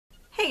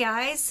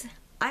guys,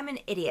 I'm an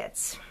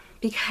idiot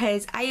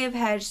because I have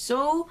had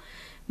so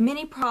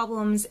many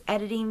problems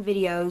editing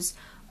videos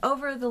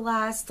over the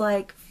last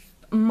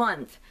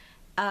month.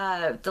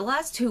 The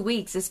last 2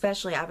 weeks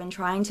especially, I've been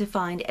trying to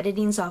find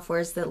editing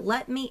softwares that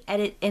let me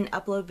edit and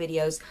upload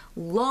videos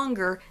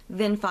longer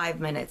than 5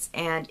 minutes,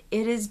 and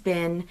it has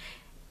been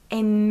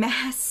a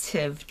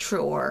massive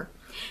chore.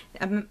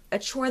 A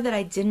chore that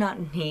I did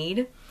not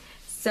need.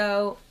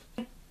 So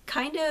I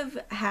kind of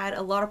had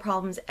a lot of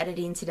problems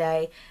editing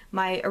today.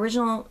 My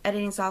original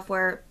editing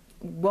software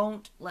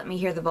won't let me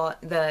hear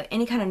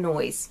any kind of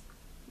noise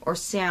or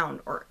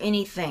sound or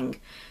anything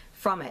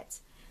from it.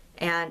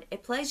 And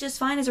it plays just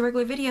fine as a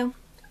regular video.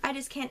 I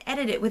just can't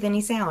edit it with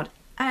any sound.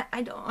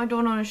 I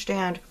don't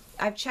understand.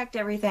 I've checked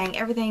everything.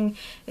 Everything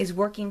is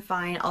working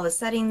fine. All the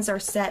settings are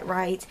set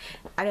right.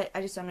 I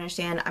just don't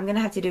understand. I'm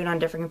gonna have to do it on a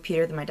different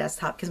computer than my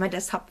desktop because my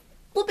desktop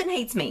flippin'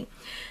 hates me.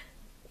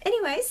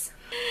 Anyways,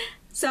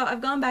 so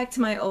I've gone back to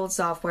my old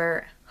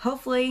software.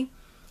 Hopefully,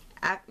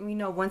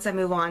 once I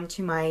move on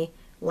to my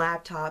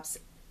laptops,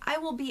 I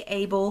will be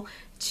able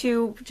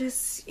to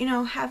just,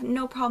 have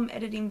no problem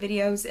editing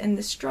videos and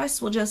the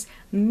stress will just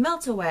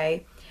melt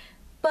away.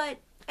 But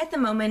at the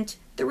moment,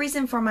 the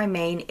reason for my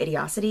main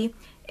idiocity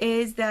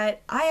is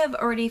that I have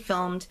already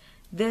filmed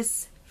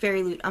this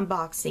Fairyloot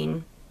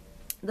unboxing.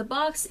 The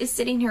box is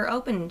sitting here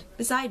opened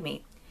beside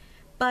me,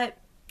 but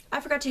I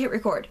forgot to hit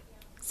record.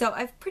 So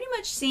I've pretty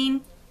much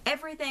seen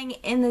everything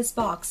in this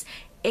box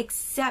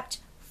except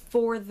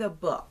for the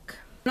book.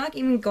 I'm not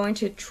even going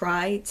to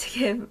try to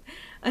give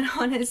an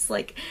honest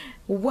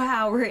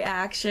wow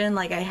reaction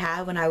like I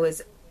had when I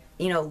was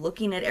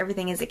looking at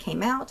everything as it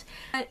came out.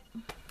 But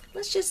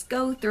let's just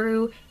go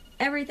through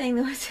everything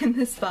that was in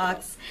this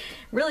box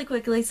really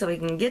quickly so we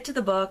can get to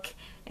the book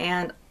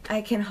and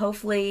I can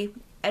hopefully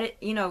edit,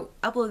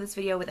 upload this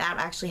video without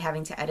actually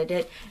having to edit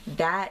it.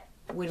 That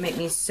would make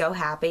me so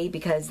happy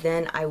because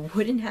then I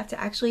wouldn't have to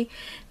actually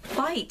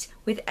fight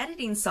with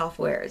editing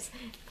softwares.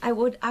 I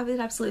would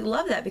absolutely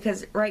love that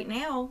because right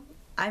now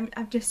I'm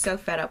just so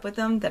fed up with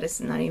them that it's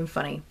not even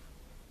funny.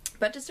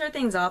 But to start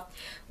things off,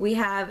 we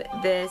have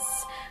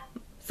this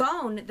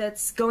phone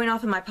that's going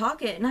off in my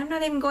pocket and I'm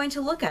not even going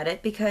to look at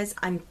it because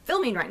I'm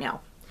filming right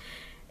now.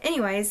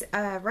 Anyways,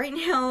 right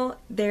now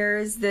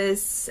there's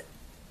this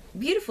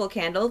beautiful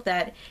candle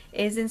that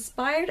is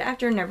inspired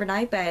after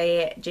Nevernight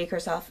by J.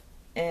 Kirsoff,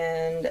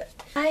 and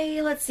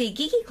let's see,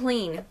 Geeky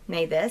Clean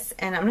made this,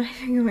 and I'm not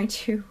even going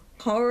to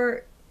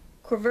quiver,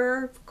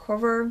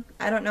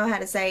 I don't know how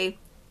to say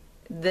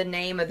the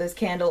name of this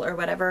candle or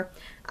whatever.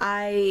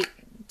 I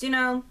do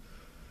know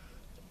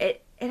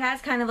it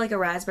has kind of like a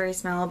raspberry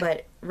smell,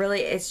 but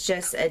really it's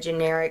just a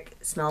generic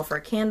smell for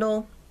a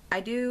candle. I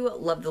do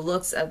love the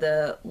looks of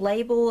the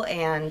label,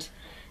 and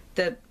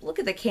the look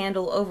of the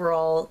candle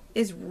overall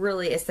is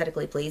really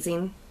aesthetically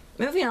pleasing.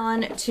 Moving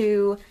on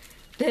to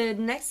the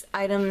next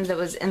item that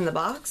was in the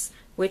box,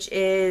 which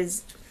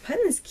is put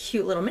in this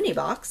cute little mini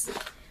box,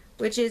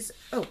 which is,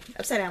 oh,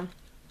 upside down,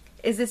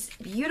 is this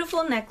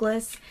beautiful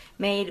necklace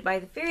made by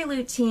the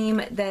Fairyloot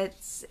team that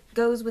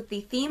goes with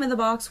the theme of the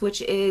box,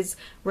 which is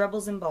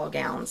Rebels in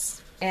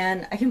Ballgowns.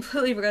 And I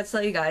completely forgot to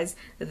tell you guys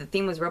that the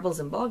theme was Rebels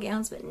in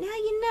Ballgowns, but now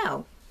you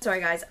know. Sorry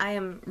guys, I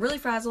am really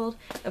frazzled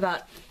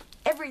about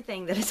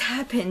everything that has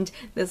happened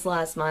this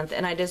last month,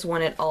 and I just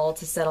want it all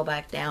to settle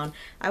back down.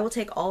 I will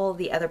take all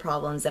the other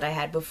problems that I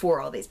had before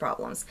all these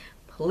problems.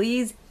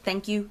 Please,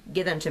 thank you,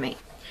 give them to me.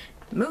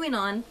 Moving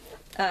on,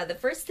 the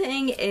first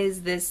thing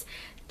is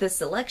the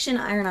Selection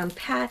iron-on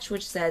patch,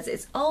 which says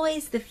it's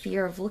always the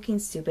fear of looking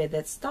stupid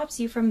that stops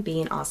you from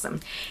being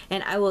awesome.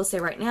 And I will say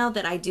right now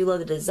that I do love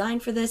the design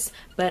for this,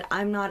 but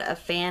I'm not a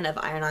fan of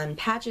iron-on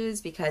patches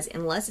because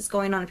unless it's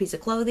going on a piece of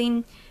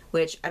clothing,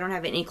 which I don't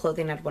have any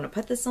clothing I'd want to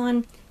put this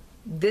on,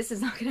 this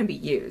is not going to be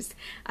used.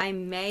 I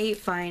may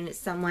find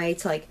some way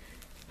to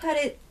put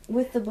it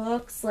with the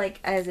books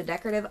as a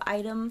decorative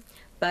item,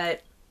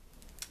 but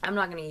I'm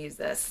not going to use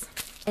this.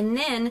 And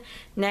then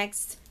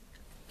next,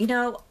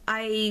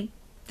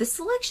 the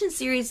Selection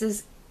series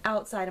is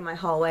outside of my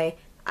hallway.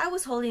 I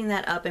was holding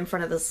that up in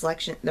front of the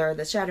Selection, or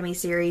the Shatter Me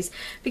series,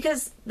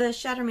 because the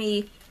Shatter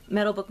Me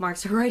metal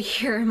bookmarks are right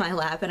here in my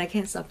lap and I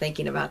can't stop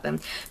thinking about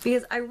them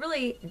because I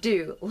really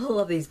do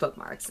love these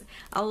bookmarks.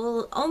 I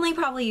will only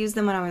probably use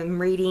them when I'm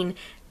reading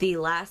the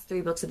last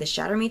 3 books of the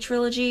Shatter Me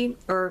trilogy,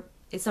 or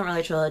it's not really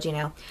a trilogy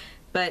now,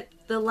 but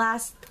the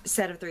last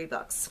set of 3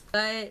 books.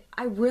 But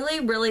I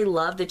really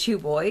love the 2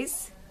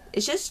 boys.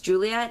 It's just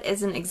Juliet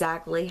isn't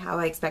exactly how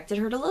I expected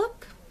her to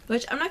look,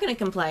 which I'm not going to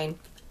complain.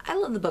 I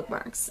love the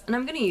bookmarks and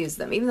I'm going to use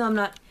them, even though I'm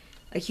not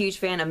a huge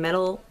fan of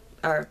metal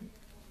or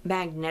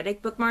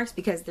magnetic bookmarks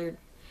because they're,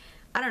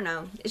 I don't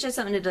know, it's just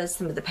something that does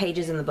some of the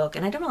pages in the book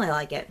and I don't really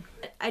like it.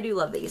 But I do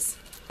love these.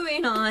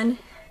 Moving on.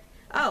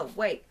 Oh,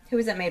 wait, who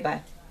was that made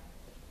by?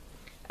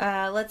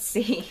 Let's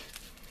see.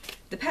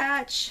 The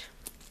patch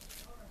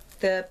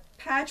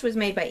was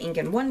made by Ink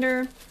and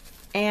Wonder,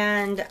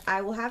 and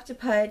I will have to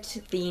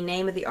put the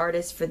name of the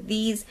artist for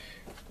these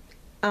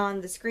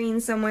on the screen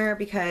somewhere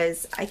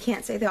because I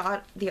can't say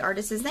the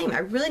artist's name. I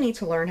really need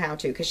to learn how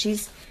to because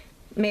she's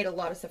made a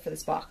lot of stuff for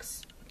this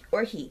box.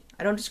 Or he.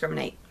 I don't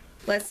discriminate.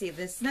 Let's see.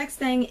 This next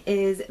thing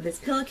is this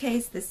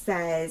pillowcase that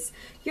says,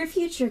 "Your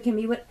future can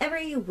be whatever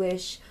you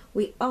wish.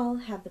 We all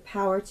have the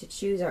power to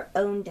choose our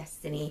own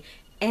destiny."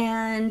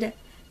 And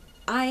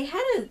I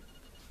had a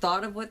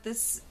thought of what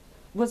this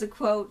was a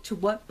quote to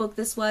what book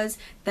this was.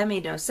 That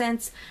made no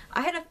sense.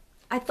 I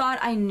thought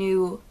I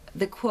knew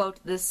the quote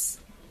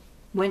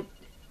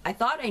I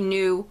thought I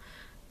knew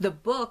the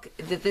book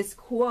that this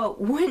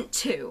quote went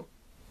to.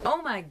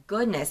 Oh my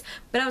goodness,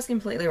 but I was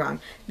completely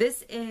wrong.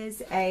 This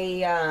is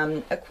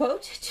a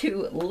quote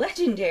to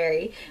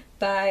Legendary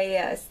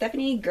by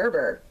Stephanie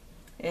Gerber.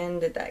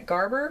 And that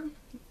Garber?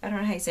 I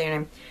don't know how you say her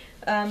name.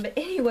 But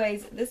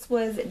anyways, this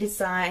was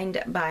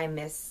designed by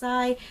Miss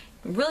Sai.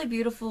 Really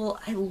beautiful.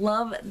 I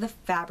love the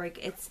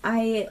fabric.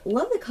 I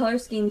love the color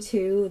scheme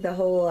too. The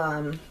whole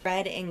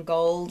red and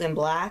gold and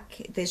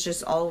black. This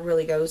just all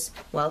really goes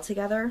well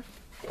together.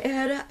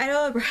 And I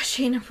know I'm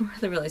rushing. I'm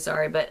really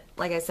sorry, but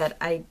like I said,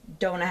 I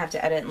don't want to have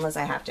to edit unless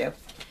I have to.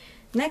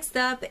 Next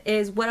up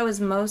is what I was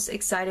most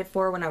excited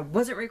for when I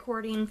wasn't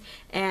recording,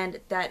 and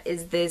that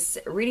is this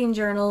reading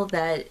journal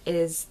that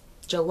is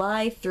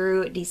July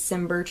through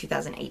December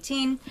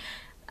 2018.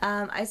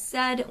 I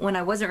said when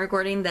I wasn't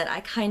recording that I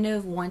kind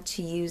of want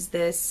to use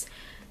this,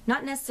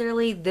 not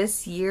necessarily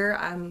this year.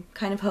 I'm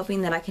kind of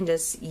hoping that I can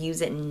just use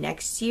it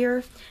next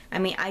year. I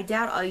mean, I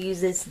doubt I'll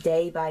use this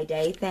day by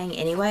day thing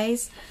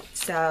anyways.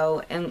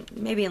 So, and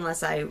maybe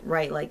unless I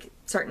write like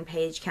certain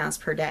page counts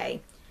per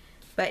day.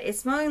 But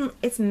it's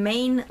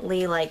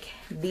mainly like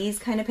these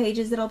kind of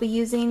pages that I'll be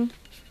using.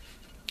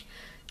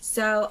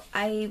 So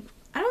I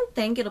don't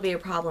think it'll be a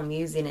problem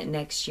using it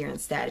next year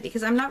instead,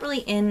 because I'm not really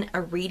in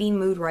a reading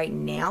mood right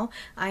now.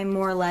 I'm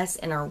more or less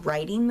in a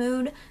writing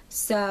mood.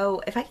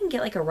 So if I can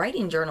get like a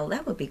writing journal,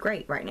 that would be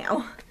great right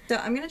now. So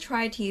I'm going to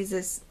try to use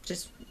this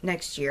just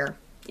next year,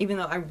 even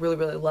though I really,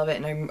 really love it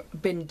and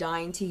I've been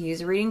dying to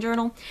use a reading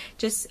journal.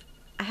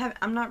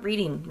 I'm not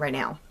reading right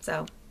now,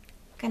 so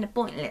kind of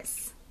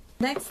pointless.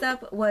 Next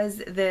up was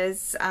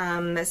this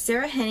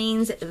Sarah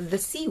Henning's The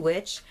Sea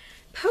Witch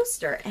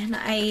poster, and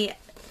I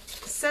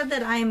said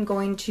that I am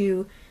going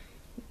to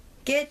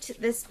get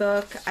this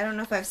book. I don't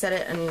know if I've said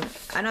it, and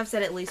I know I've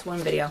said it at least one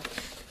video,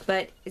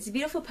 but it's a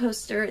beautiful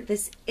poster.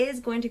 This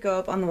is going to go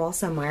up on the wall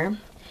somewhere,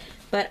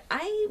 but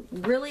I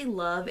really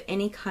love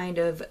any kind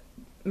of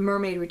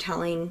mermaid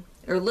retelling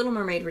or Little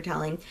Mermaid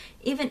retelling,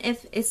 even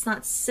if it's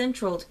not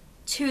central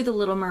to the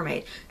Little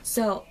Mermaid.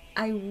 So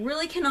I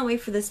really cannot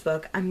wait for this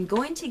book. I'm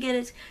going to get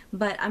it,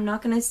 but I'm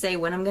not going to say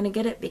when I'm going to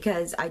get it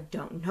because I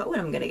don't know when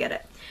I'm going to get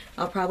it.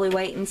 I'll probably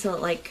wait until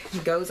it like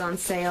goes on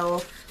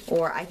sale,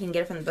 or I can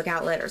get it from the book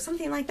outlet or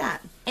something like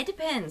that. It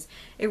depends.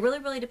 It really,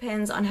 really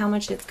depends on how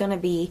much it's going to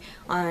be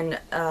on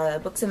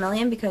Books A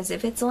Million, because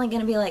if it's only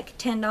going to be like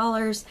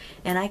 $10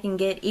 and I can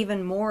get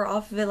even more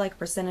off of it, like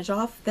percentage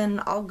off,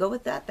 then I'll go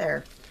with that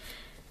there.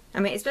 I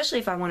mean, especially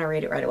if I want to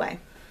read it right away.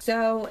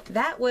 So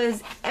that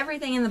was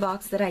everything in the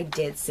box that I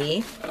did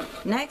see.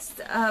 Next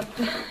up,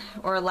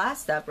 or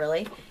last up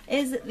really,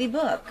 is the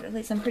book. At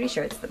least I'm pretty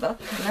sure it's the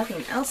book.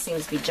 Nothing else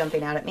seems to be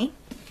jumping out at me.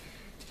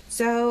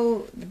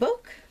 So the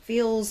book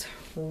feels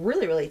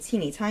really, really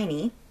teeny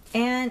tiny.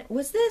 And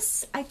was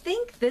this, I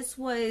think this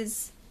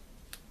was,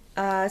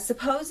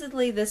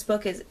 supposedly this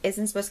book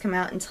isn't supposed to come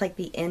out until like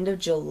the end of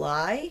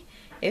July.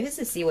 If it's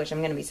a Sea Witch, I'm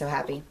going to be so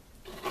happy.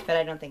 But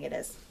I don't think it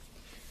is.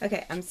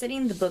 Okay, I'm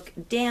setting the book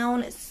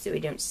down so we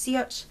don't see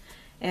it.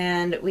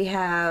 And we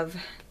have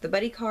the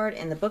buddy card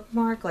and the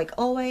bookmark like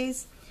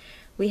always.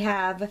 We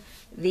have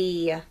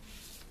the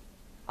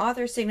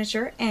author's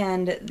signature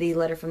and the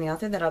letter from the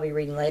author that I'll be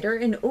reading later.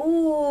 And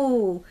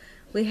ooh,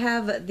 we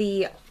have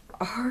the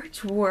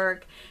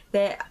artwork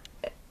that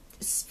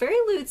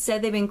Fairyloot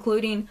said they've been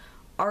including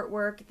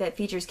artwork that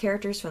features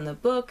characters from the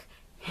book.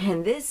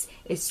 And this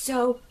is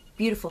so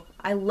beautiful.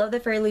 I love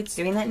that Fairyloot's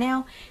doing that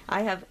now.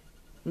 I have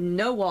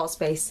no wall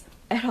space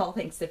at all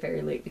thanks to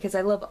Fairyloot, because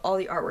I love all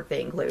the artwork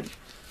they include.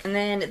 And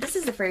then this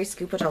is the fairy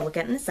scoop, which I'll look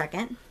at in a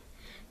second.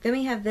 Then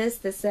we have this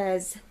that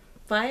says,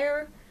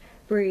 "Fire,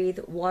 breathe,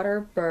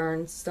 water,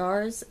 burn,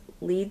 stars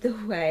lead the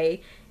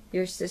way,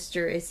 your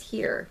sister is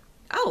here."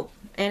 Oh,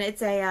 and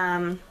it's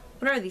a,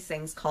 what are these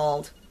things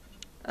called?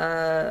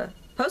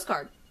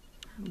 Postcard.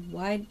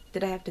 Why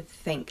did I have to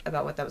think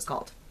about what that was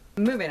called?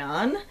 Moving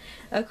on.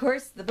 Of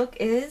course, the book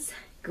is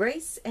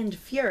Grace and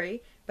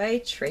Fury by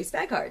Trace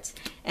Baghart.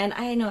 And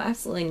I know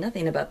absolutely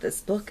nothing about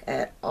this book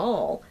at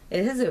all.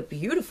 It has a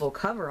beautiful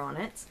cover on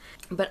it,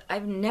 but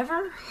I've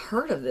never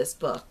heard of this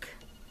book.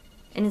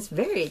 And it's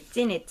very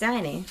teeny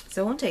tiny,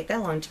 so it won't take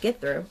that long to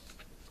get through.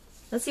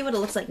 Let's see what it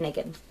looks like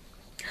naked.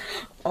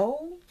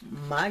 Oh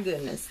my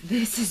goodness,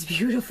 this is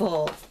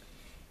beautiful.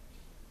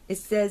 It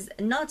says,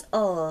 "Not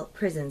all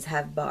prisons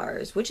have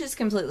bars," which is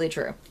completely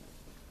true.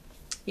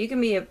 You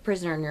can be a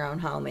prisoner in your own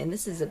home, and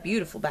this is a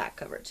beautiful back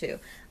cover too.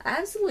 I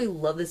absolutely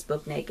love this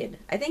book naked.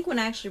 I think when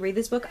I actually read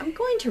this book, I'm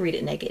going to read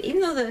it naked.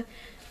 Even though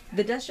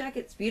the dust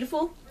jacket's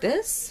beautiful,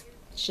 this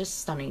is just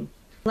stunning.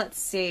 Let's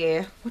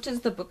see, what is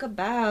the book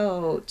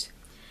about?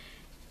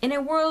 In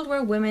a world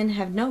where women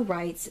have no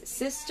rights,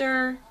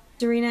 Sister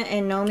Serena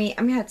and Nomi,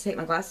 I'm gonna have to take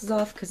my glasses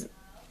off because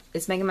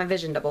it's making my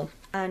vision double.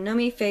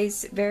 Nomi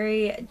face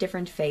very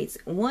different fates.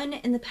 One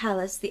in the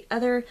palace, the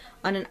other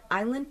on an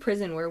island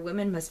prison where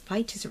women must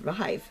fight to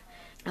survive.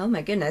 Oh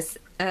my goodness.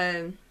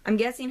 I'm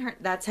guessing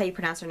that's how you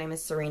pronounce her name,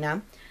 is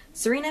Serena.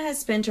 Serena has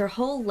spent her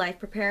whole life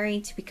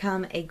preparing to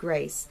become a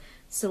Grace,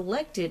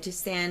 selected to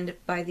stand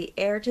by the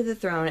heir to the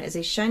throne as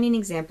a shining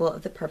example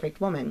of the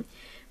perfect woman.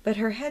 But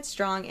her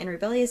headstrong and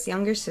rebellious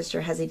younger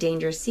sister has a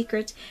dangerous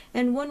secret,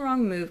 and one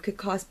wrong move could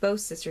cost both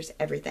sisters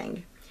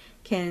everything.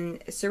 Can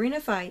Serena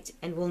fight,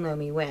 and will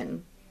Nomi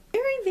win?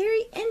 Very,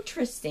 very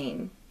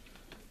interesting.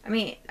 I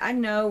mean, I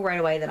know right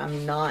away that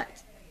I'm not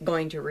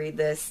going to read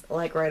this,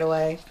 like, right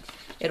away.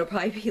 It'll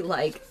probably be,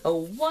 like, a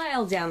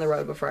while down the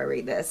road before I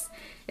read this.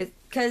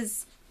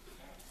 Because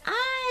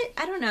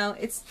I don't know.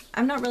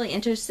 I'm not really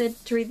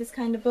interested to read this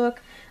kind of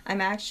book. I'm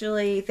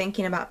actually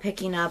thinking about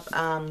picking up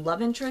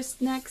Love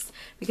Interest next,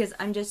 because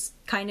I'm just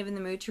kind of in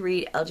the mood to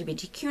read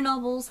LGBTQ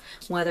novels,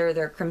 whether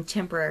they're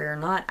contemporary or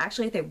not.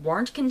 Actually, if they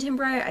weren't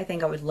contemporary, I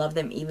think I would love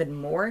them even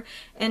more.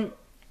 And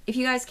if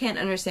you guys can't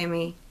understand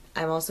me,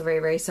 I'm also very,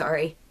 very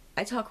sorry.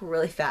 I talk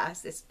really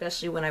fast,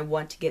 especially when I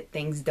want to get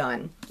things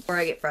done, or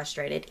I get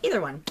frustrated.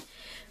 Either one.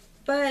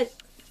 But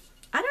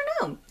I don't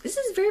know. This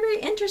is very, very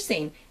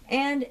interesting.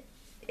 And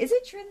is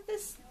it true that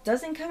this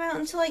doesn't come out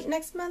until, like,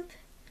 next month?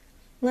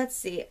 Let's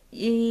see.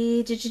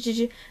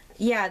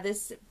 Yeah,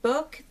 this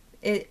book,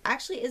 it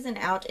actually isn't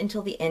out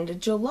until the end of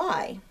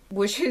July,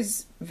 which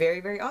is very,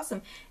 very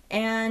awesome.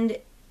 And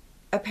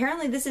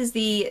apparently this is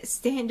the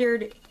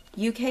standard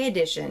UK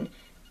edition,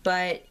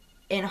 but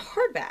in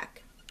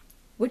hardback,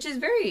 which is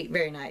very,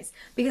 very nice,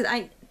 because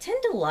I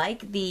tend to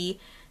like the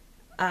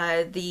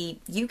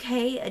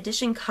UK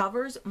edition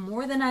covers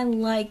more than I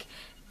like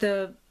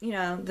the, you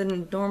know,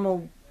 the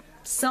normal,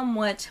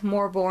 somewhat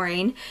more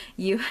boring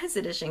US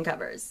edition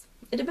covers.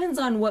 It depends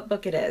on what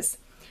book it is.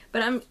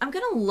 But I'm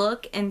gonna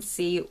look and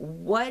see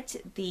what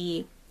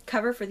the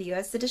cover for the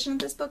US edition of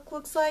this book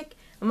looks like.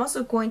 I'm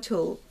also going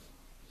to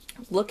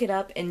look it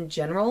up in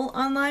general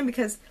online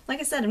because,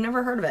 like I said, I've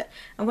never heard of it.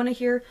 I want to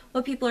hear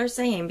what people are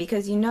saying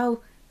because, you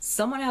know,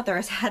 someone out there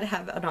has had to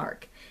have an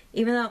arc.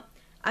 Even though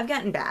I've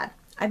gotten bad.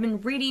 I've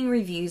been reading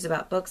reviews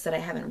about books that I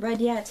haven't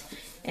read yet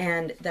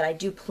and that I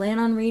do plan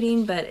on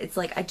reading, but it's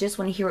like I just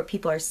want to hear what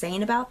people are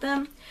saying about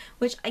them,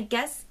 which I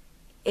guess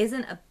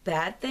isn't a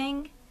bad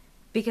thing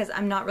because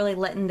I'm not really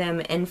letting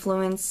them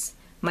influence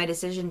my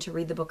decision to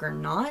read the book or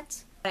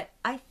not. But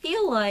I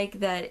feel like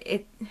that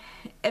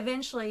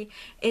eventually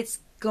it's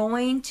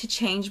going to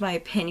change my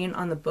opinion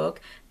on the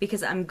book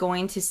because I'm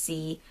going to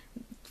see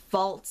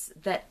faults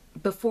that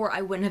before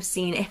I wouldn't have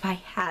seen if I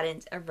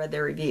hadn't read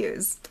the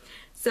reviews.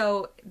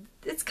 So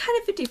it's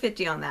kind of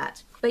 50-50 on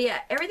that. But yeah,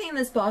 everything in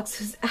this box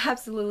is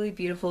absolutely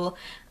beautiful.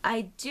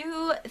 I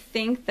do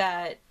think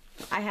that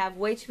I have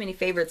way too many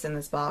favorites in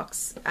this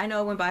box. I know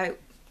I went by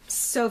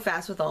so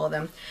fast with all of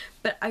them,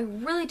 but I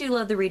really do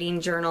love the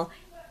reading journal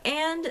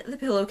and the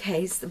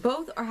pillowcase.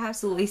 Both are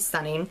absolutely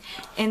stunning.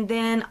 And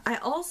then I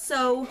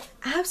also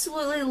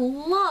absolutely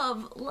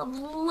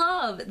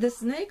love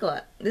this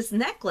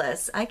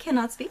necklace. I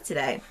cannot speak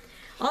today.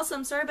 Also,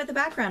 I'm sorry about the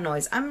background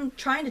noise. I'm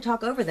trying to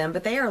talk over them,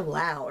 but they are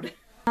loud.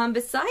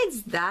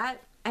 Besides that,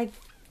 I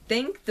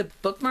think the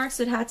bookmarks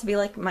would have to be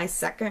like my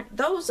second.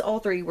 Those all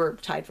three were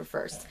tied for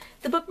first.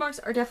 The bookmarks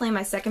are definitely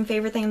my second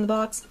favorite thing in the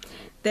box.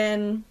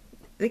 Then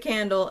the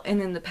candle,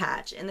 and then the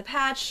patch. And the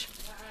patch,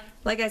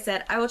 like I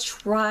said, I will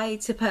try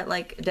to put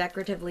like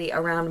decoratively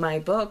around my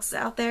books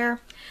out there,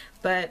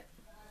 but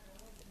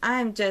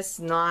I'm just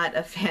not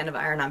a fan of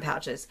iron-on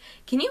pouches.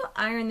 Can you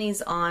iron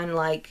these on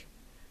like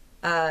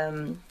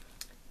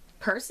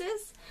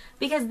purses?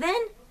 Because then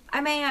I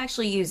may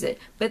actually use it,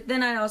 but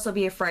then I'd also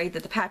be afraid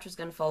that the patch was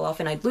going to fall off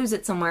and I'd lose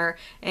it somewhere,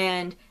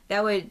 and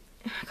that would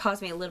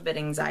cause me a little bit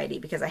of anxiety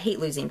because I hate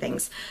losing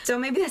things. So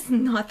maybe that's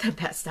not the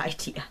best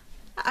idea.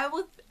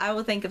 I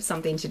will think of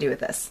something to do with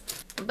this.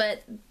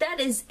 But that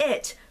is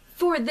it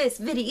for this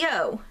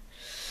video.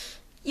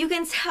 You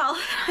can tell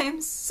that I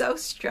am so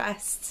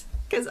stressed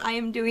because I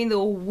am doing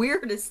the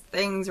weirdest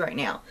things right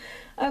now.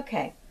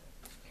 Okay,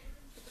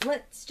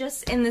 let's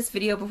just end this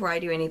video before I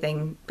do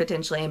anything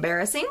potentially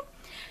embarrassing.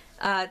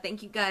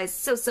 Thank you guys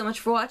so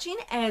much for watching.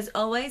 As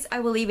always, I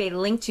will leave a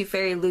link to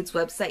Fairyloot's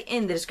website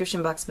in the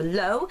description box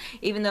below.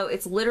 Even though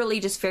it's literally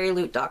just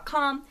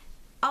fairyloot.com,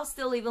 I'll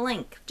still leave a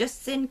link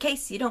just in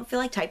case you don't feel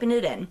like typing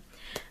it in.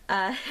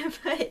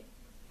 But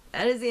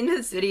that is the end of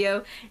this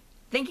video.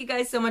 Thank you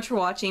guys so much for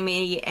watching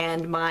me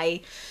and my,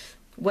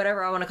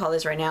 whatever I want to call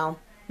this right now,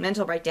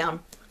 mental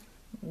breakdown,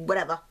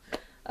 whatever.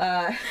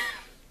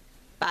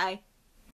 Bye.